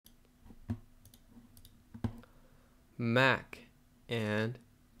Mac and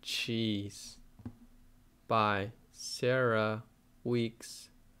Cheese by Sarah Weeks.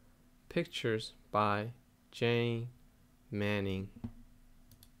 Pictures by Jane Manning.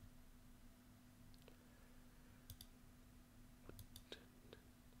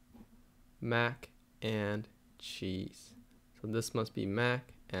 Mac and cheese. So this must be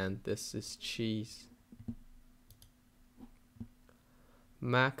mac and this is cheese.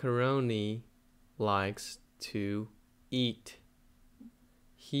 Macaroni likes to eat.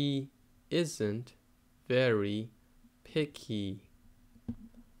 He isn't very picky.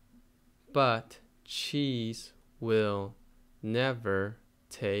 But cheese will never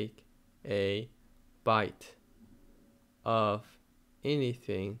take a bite of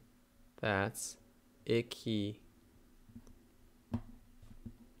anything that's icky.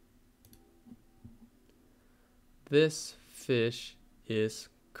 This fish is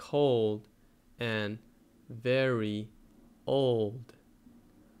cold and very old.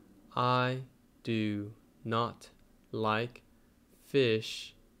 I do not like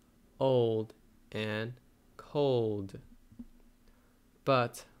fish old and cold.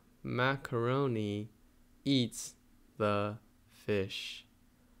 But Macaroni eats the fish,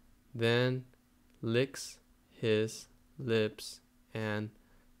 then licks his lips and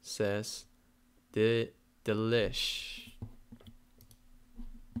says, Delish.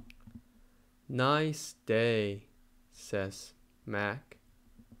 Nice day, says Mac.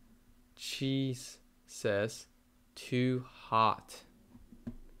 Cheese says, too hot.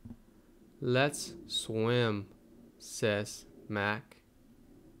 Let's swim, says Mac.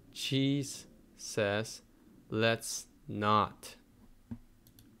 Cheese says, let's not.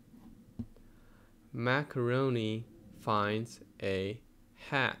 Macaroni finds a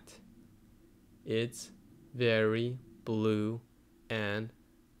hat. It's very blue and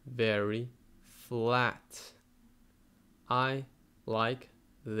very flat. I like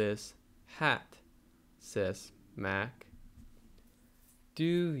this hat, says Mac.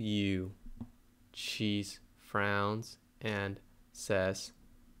 Do you? Cheese frowns and says,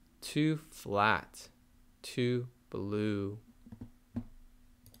 too flat, too blue.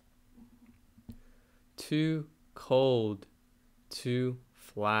 Too cold, too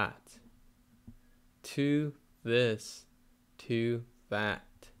flat. Too this, too that.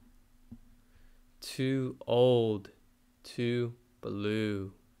 Too old, too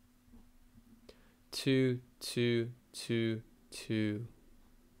blue. Too.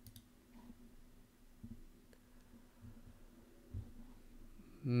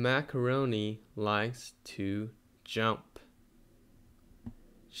 Macaroni likes to jump.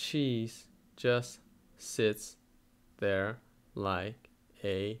 Cheese just sits there like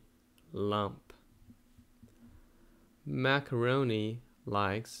a lump. Macaroni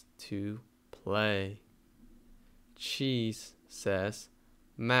likes to play. Cheese says,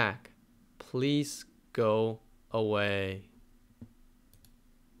 Mac, please go away.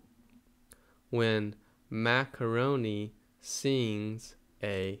 When Macaroni sings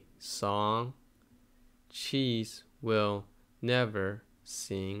a song, cheese will never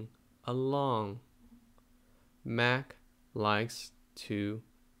sing along. Mac likes to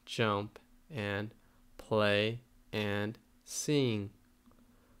jump and play and sing,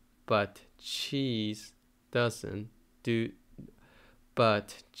 but cheese does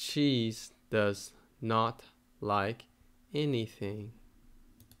not like anything.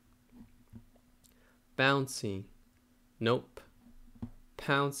 Bouncing, nope.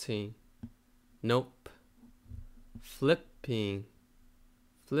 Pouncing, nope. Flipping,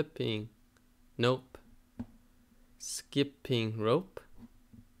 nope. Skipping rope.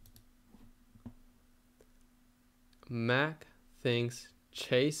 Mac thinks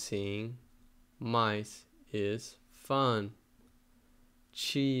chasing mice is fun.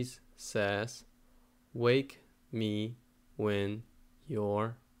 Cheese says, wake me when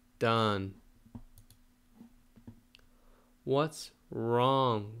you're done. What's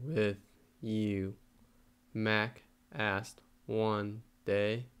wrong with you? Mac asked one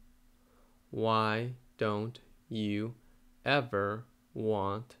day. Why don't you ever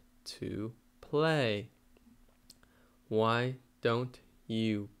want to play? Why don't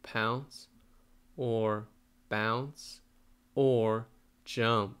you pounce or bounce or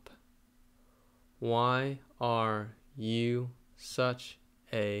jump? Why are you such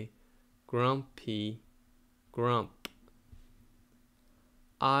a grumpy grump?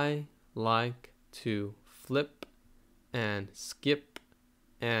 I like to flip and skip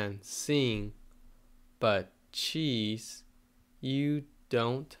and sing, but cheese, you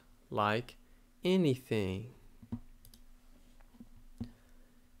don't like anything.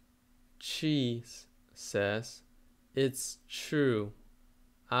 Cheese says, It's true.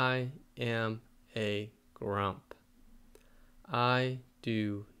 I am a grump. I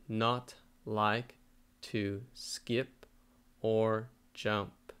do not like to skip or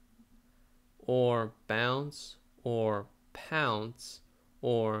jump, or bounce, or pounce,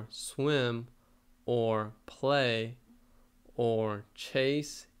 or swim, or play, or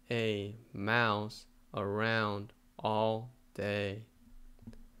chase a mouse around all day.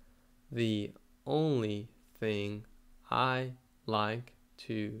 The only thing I like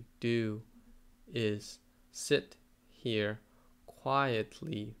to do is sit here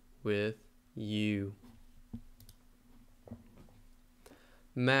quietly with you.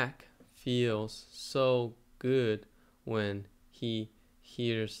 Mac feels so good when he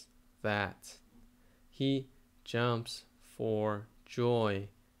hears that. He jumps for joy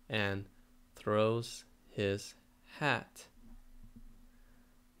and throws his hat.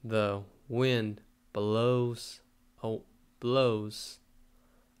 The wind blows, blows,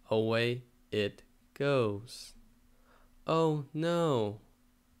 away it goes. Oh no,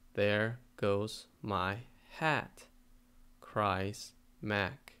 there goes my hat, cries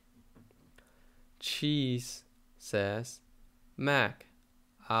Mac. Cheese says, Mac,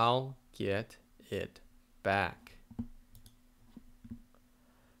 I'll get it back.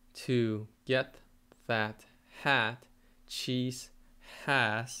 To get that hat, Cheese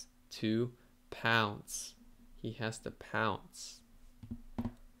has to pounce. He has to pounce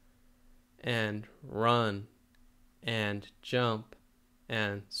and run and jump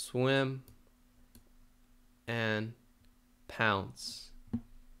and swim and pounce.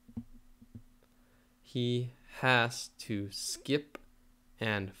 He has to skip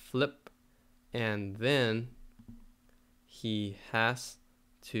and flip, and then he has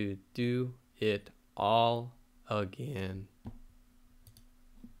to do it all again.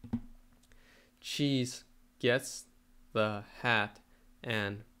 Cheese gets the hat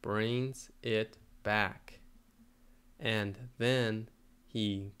and brings it back, and then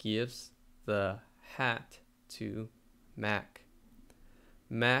he gives the hat to Mac.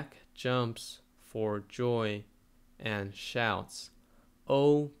 Mac jumps for joy and shouts,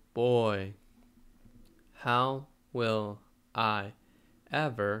 "Oh boy, how will I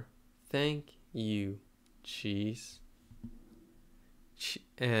ever thank you, Cheese?"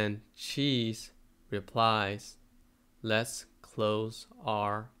 And Cheese replies, "Let's close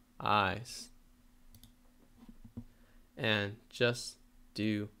our eyes and just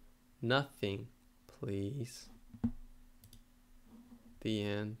do nothing, please." The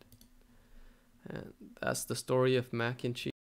end. And that's the story of Mac and Cheese.